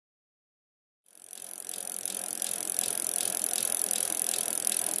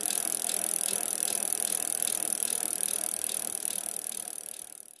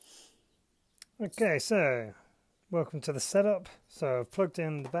Okay, so welcome to the setup. So I've plugged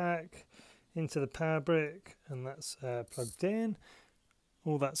in the back into the power brick, and that's plugged in.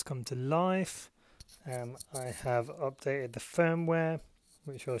 All that's come to life. I have updated the firmware,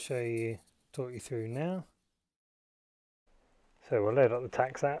 which I'll talk you through now. So we'll load up the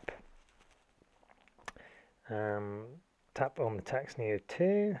Tacx app. Tap on the Tacx Neo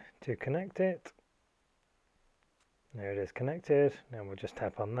 2 to connect it. There it is connected. Now we'll just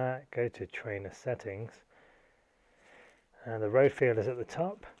tap on that, go to trainer settings, and the road feel is at the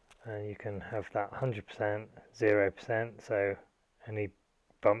top, and you can have that 100%, 0%, so any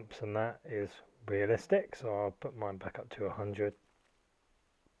bumps and that is realistic, so I'll put mine back up to 100.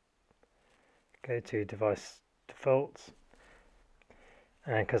 Go to device defaults,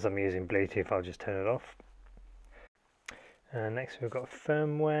 and because I'm using Bluetooth I'll just turn it off. And next we've got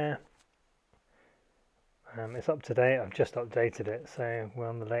firmware. It's up to date. I've just updated it, so we're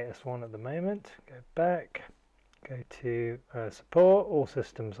on the latest one at the moment. Go back, go to support, all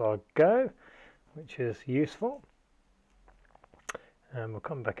systems are go, which is useful. And we'll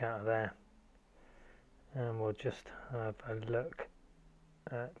come back out of there and we'll just have a look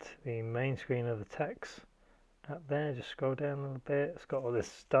at the main screen of the Tacx up there. Just scroll down a little bit. It's got all this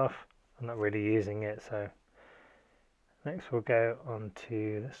stuff. I'm not really using it, so next we'll go on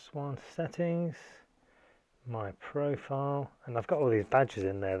to this one, settings, my profile, and I've got all these badges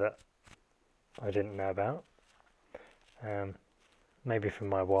in there that I didn't know about, maybe from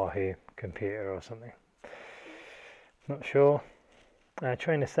my Wahoo computer or something, not sure.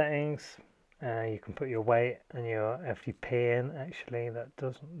 Trainer settings, you can put your weight and your FTP in. Actually that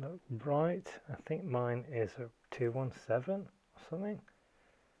doesn't look right. I think mine is a 217 or something.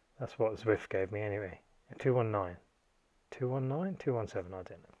 That's what Zwift gave me anyway. 219, 217, I don't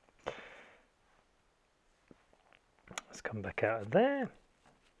know. Let's come back out of there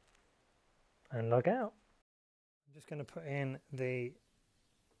and log out. I'm just going to put in the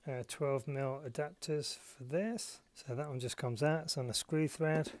 12mm adapters for this. So that one just comes out. It's on a screw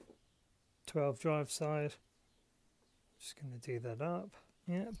thread, 12 drive side. Just going to do that up.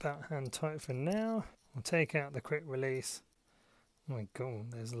 Yeah, about hand tight for now. We'll take out the quick release. Oh my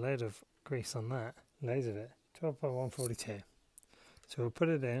god, there's a load of grease on that. Loads of it. 12 by 142. So we'll put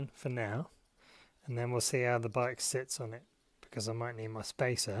it in for now, and then we'll see how the bike sits on it, because I might need my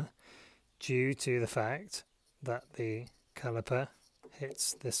spacer due to the fact that the caliper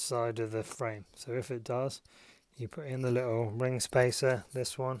hits this side of the frame. So if it does, you put in the little ring spacer,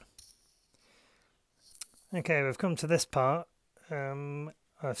 this one. Okay, we've come to this part.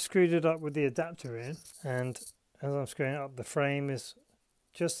 I've screwed it up with the adapter in, and as I'm screwing it up, the frame is,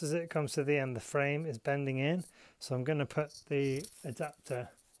 just as it comes to the end, the frame is bending in. So I'm going to put the adapter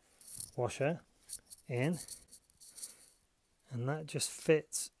washer in, and that just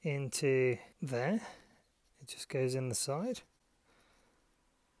fits into there. It just goes in the side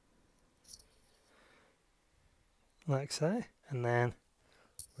like so, and then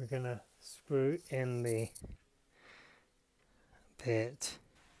we're going to screw in the bit.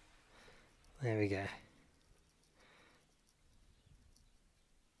 There we go.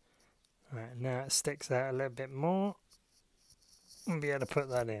 Right, now it sticks out a little bit more. I'll be able to put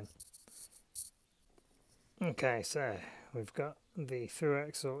that in. Okay, so we've got the through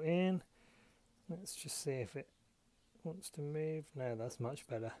axle in. Let's just see if it wants to move. No, that's much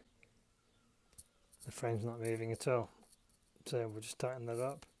better. The frame's not moving at all. So we'll just tighten that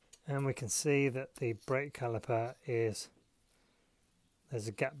up. And we can see that the brake caliper there's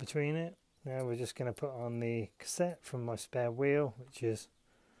a gap between it. Now we're just going to put on the cassette from my spare wheel, which is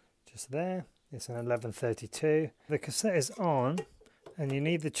just there. It's an 1132. The cassette is on, and you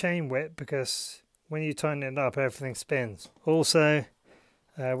need the chain width because when you tighten it up everything spins. Also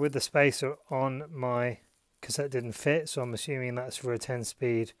with the spacer on, my cassette didn't fit, so I'm assuming that's for a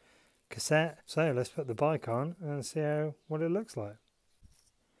 10-speed cassette. So let's put the bike on and see what it looks like.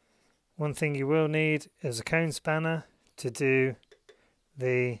 One thing you will need is a cone spanner to do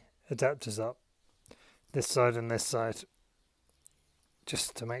the adapters up, this side and this side,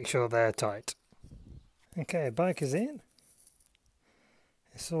 just to make sure they're tight. Okay, bike is in.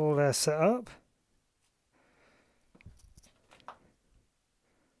 It's all set up.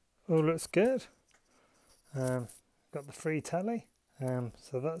 All looks good. Got the free tally.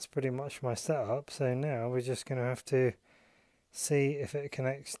 So that's pretty much my setup. So now we're just going to have to see if it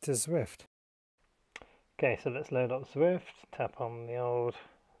connects to Zwift. Okay, so let's load up Zwift. Tap on the old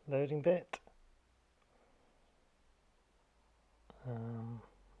loading bit.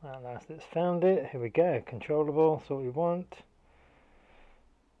 At last it's found it. Here we go. Controllable. That's what we want.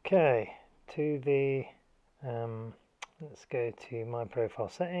 Okay, to the let's go to my profile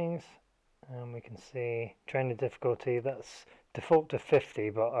settings, and we can see trainer difficulty, that's default to 50,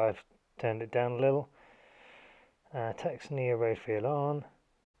 but I've turned it down a little. Tacx Neo road feel on.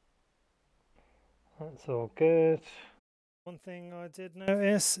 That's all good. One thing I did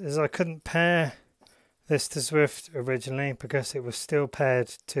notice is I couldn't pair this to Zwift originally because it was still paired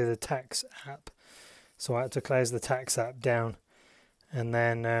to the Tacx app, so I had to close the Tacx app down, and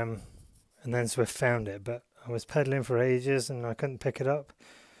then Zwift found it, but I was pedaling for ages and I couldn't pick it up,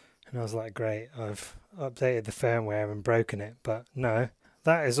 and I was like, great, I've updated the firmware and broken it. But no,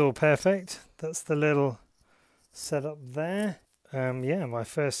 that is all perfect. That's the little setup there. Yeah, my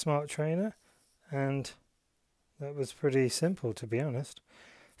first smart trainer, and that was pretty simple, to be honest.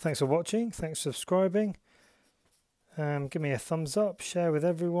 Thanks for watching, thanks for subscribing. Give me a thumbs up, share with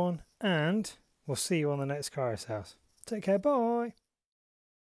everyone, and we'll see you on the next Kairos House. Take care, bye!